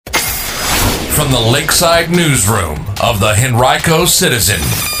from the Lakeside Newsroom of the Henrico Citizen,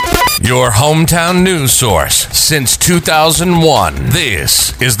 your hometown news source since 2001.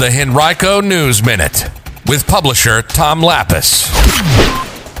 This is the Henrico News Minute with publisher Tom Lappas.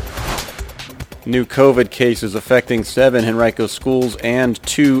 New COVID cases affecting 7 Henrico schools and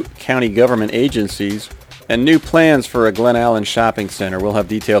 2 county government agencies, and new plans for a Glen Allen shopping center. We'll have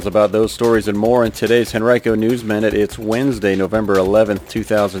details about those stories and more in today's Henrico News Minute. It's Wednesday, November 11th,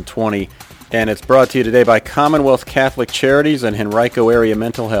 2020, and it's brought to you today by Commonwealth Catholic Charities and Henrico Area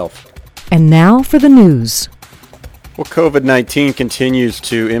Mental Health. And now for the news. Well, COVID-19 continues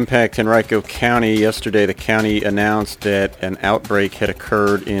to impact Henrico County. Yesterday, the county announced that an outbreak had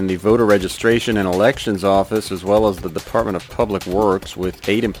occurred in the voter registration and elections office, as well as the Department of Public Works, with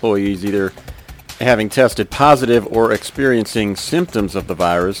 8 employees either having tested positive or experiencing symptoms of the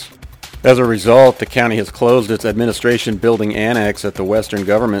virus. As a result, the county has closed its administration building annex at the Western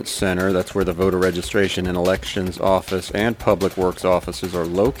Government Center. That's where the voter registration and elections office and public works offices are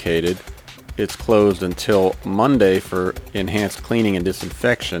located. It's closed until Monday for enhanced cleaning and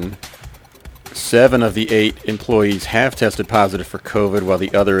disinfection. 7 of the 8 employees have tested positive for COVID, while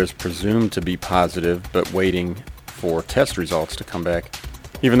the other is presumed to be positive, but waiting for test results to come back.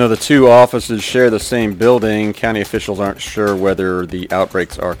 Even though the 2 offices share the same building, county officials aren't sure whether the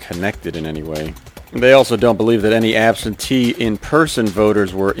outbreaks are connected in any way. They also don't believe that any absentee in-person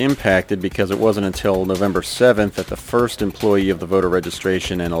voters were impacted, because it wasn't until November 7th that the first employee of the voter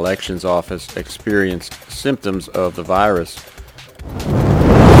registration and elections office experienced symptoms of the virus.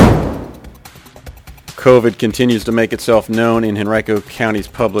 COVID continues to make itself known in Henrico County's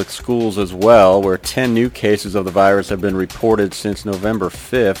public schools as well, where 10 new cases of the virus have been reported since November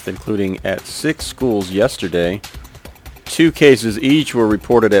 5th, including at 6 schools yesterday. 2 cases each were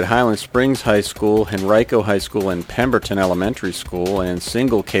reported at Highland Springs High School, Henrico High School, and Pemberton Elementary School, and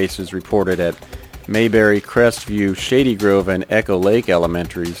single cases reported at Mayberry, Crestview, Shady Grove, and Echo Lake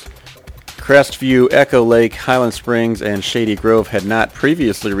Elementaries. Crestview, Echo Lake, Highland Springs, and Shady Grove had not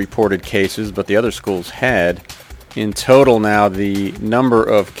previously reported cases, but the other schools had. In total now, the number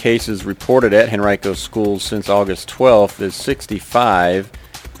of cases reported at Henrico schools since August 12th is 65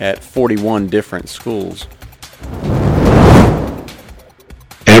 at 41 different schools.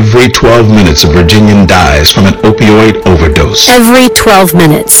 Every 12 minutes, a Virginian dies from an opioid overdose. Every 12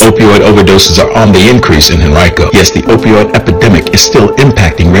 minutes. Opioid overdoses are on the increase in Henrico. Yes, the opioid epidemic is still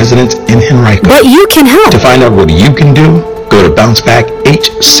impacting residents in Henrico. But you can help. To find out what you can do, go to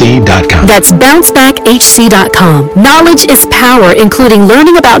BounceBackHC.com. That's BounceBackHC.com. Knowledge is power, including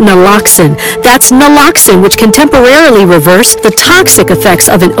learning about naloxone. That's naloxone, which can temporarily reverse the toxic effects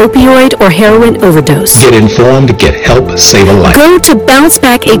of an opioid or heroin overdose. Get informed, get help, save a life. Go to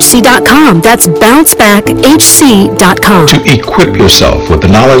BounceBackHC.com. That's BounceBackHC.com. To equip yourself with the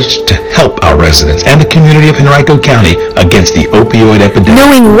knowledge to help our residents and the community of Henrico County against the opioid epidemic.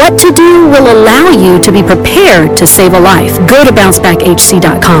 Knowing what to do will allow you to be prepared to save a life. Go to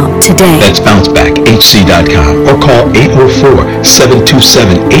BounceBackHC.com today. That's BounceBackHC.com or call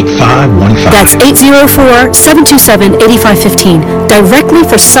 804-727-8515. That's 804-727-8515, directly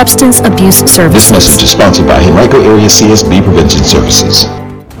for substance abuse services. This message is sponsored by Henrico Area CSB Prevention Services.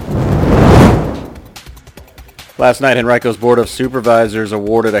 Last night, Henrico's Board of Supervisors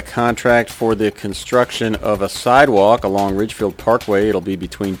awarded a contract for the construction of a sidewalk along Ridgefield Parkway. It'll be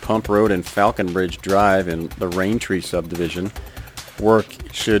between Pump Road and Falcon Bridge Drive in the Raintree subdivision. Work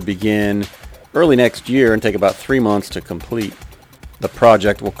should begin early next year and take about 3 months to complete. The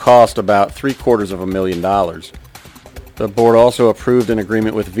project will cost about $750,000. The board also approved an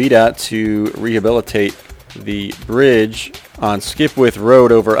agreement with VDOT to rehabilitate the bridge on Skipwith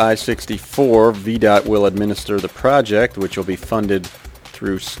Road over I-64. VDOT will administer the project, which will be funded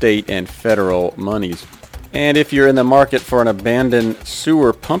through state and federal monies. And if you're in the market for an abandoned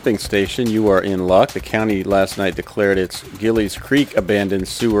sewer pumping station, you are in luck. The county last night declared its Gillies Creek abandoned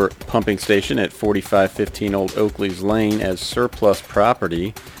sewer pumping station at 4515 Old Oakley's Lane as surplus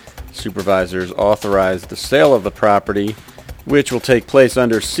property. Supervisors authorized the sale of the property, which will take place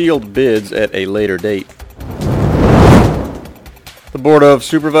under sealed bids at a later date. The Board of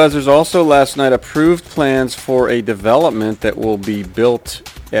Supervisors also last night approved plans for a development that will be built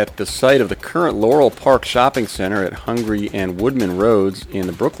at the site of the current Laurel Park Shopping Center at Hungry and Woodman Roads in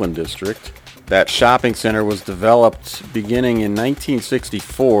the Brooklyn District. That shopping center was developed beginning in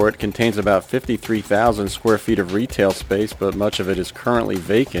 1964. It contains about 53,000 square feet of retail space, but much of it is currently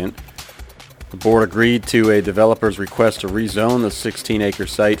vacant. The board agreed to a developer's request to rezone the 16-acre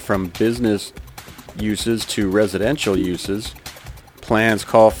site from business uses to residential uses. plans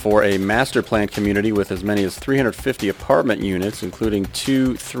call for a master plan community with as many as 350 apartment units, including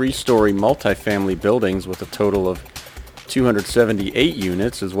 2 3-story multifamily buildings with a total of 278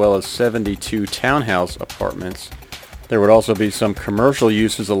 units, as well as 72 townhouse apartments. There would also be some commercial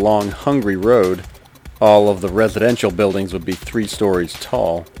uses along Hungry Road. All of the residential buildings would be 3 stories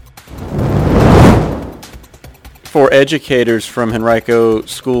tall. 4 educators from Henrico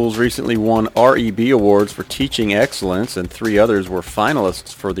schools recently won REB awards for teaching excellence, and 3 others were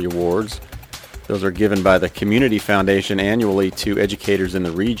finalists for the awards. Those are given by the Community Foundation annually to educators in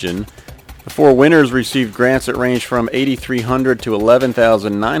the region. The 4 winners received grants that range from $8,300 to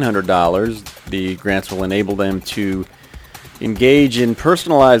 $11,900. The grants will enable them to engage in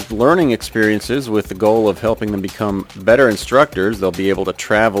personalized learning experiences with the goal of helping them become better instructors. They'll be able to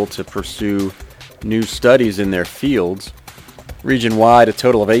travel to pursue new studies in their fields. Region-wide, a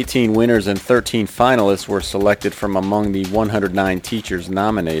total of 18 winners and 13 finalists were selected from among the 109 teachers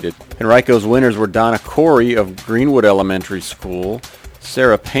nominated. Henrico's winners were Donna Corey of Greenwood Elementary School,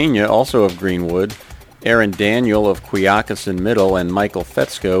 Sarah Pena, also of Greenwood, Aaron Daniel of Quioccasin Middle, and Michael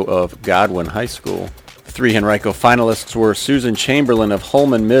Fetzko of Godwin High School. 3 Henrico finalists were Susan Chamberlain of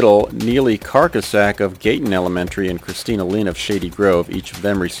Holman Middle, Neely Karkasak of Gayton Elementary, and Christina Lynn of Shady Grove. Each of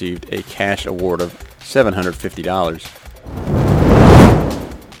them received a cash award of $750.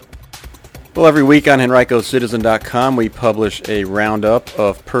 Well, every week on HenricoCitizen.com we publish a roundup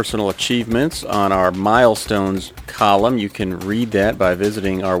of personal achievements on our Milestones column. You can read that by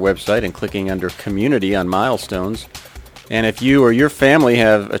visiting our website and clicking under Community on Milestones. And if you or your family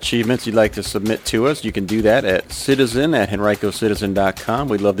have achievements you'd like to submit to us, you can do that at citizen@henricocitizen.com.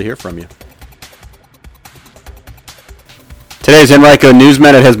 We'd love to hear from you. Today's Henrico News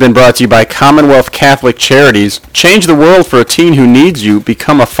Minute has been brought to you by Commonwealth Catholic Charities. Change the world for a teen who needs you.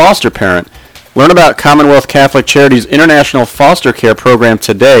 Become a foster parent. Learn about Commonwealth Catholic Charities' International Foster Care Program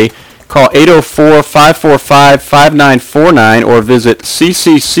today. Call 804-545-5949 or visit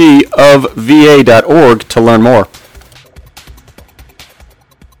cccofva.org to learn more.